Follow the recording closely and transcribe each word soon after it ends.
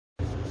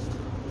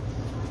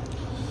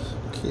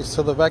Okay,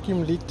 so the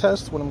vacuum leak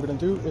test, what I'm gonna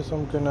do is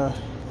I'm gonna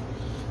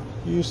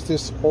use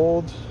this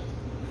old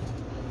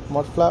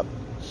mud flap,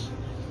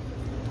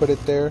 put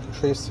it there,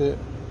 trace it,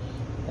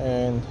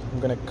 and I'm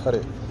gonna cut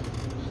it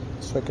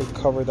so I can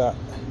cover that.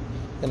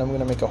 And I'm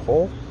gonna make a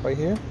hole right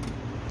here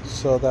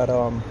so that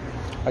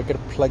I could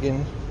plug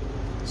in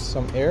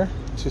some air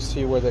to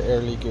see where the air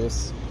leak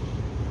is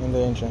in the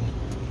engine.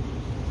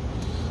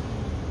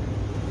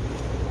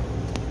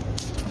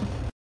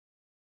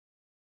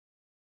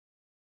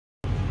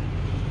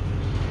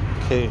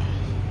 Okay,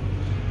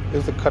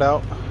 here's the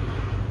cutout.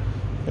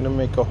 I'm gonna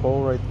make a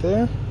hole right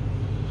there.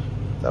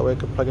 That way I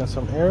could plug in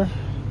some air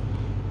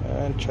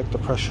and check the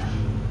pressure.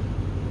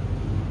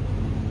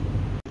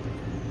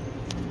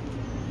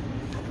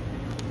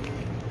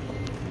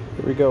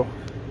 Here we go.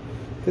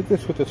 Did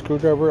this with a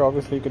screwdriver.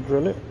 Obviously you could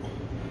drill it.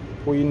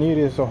 What you need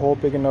is a hole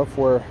big enough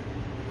where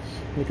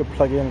you could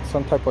plug in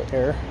some type of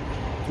air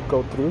to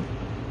go through.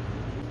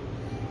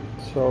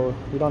 So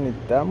we don't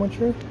need that much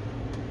air,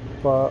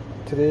 but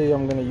today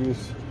I'm gonna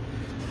use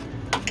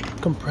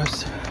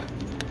compressor.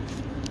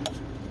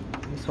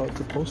 That's how it's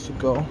supposed to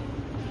go.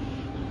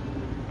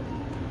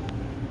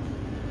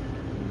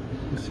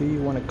 You see,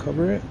 you want to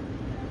cover it.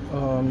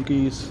 You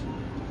can use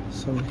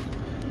some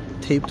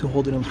tape to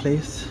hold it in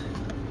place.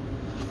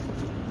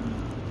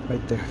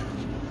 Right there.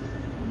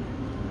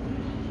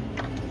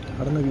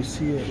 I don't know if you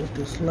see it with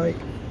this light,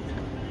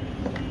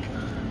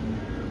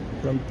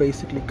 but I'm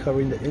basically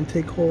covering the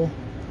intake hole,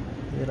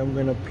 and I'm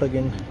gonna plug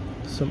in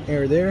some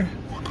air there.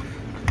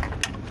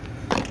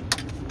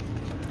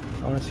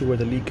 I want to see where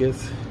the leak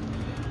is.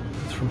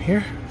 It's from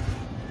here.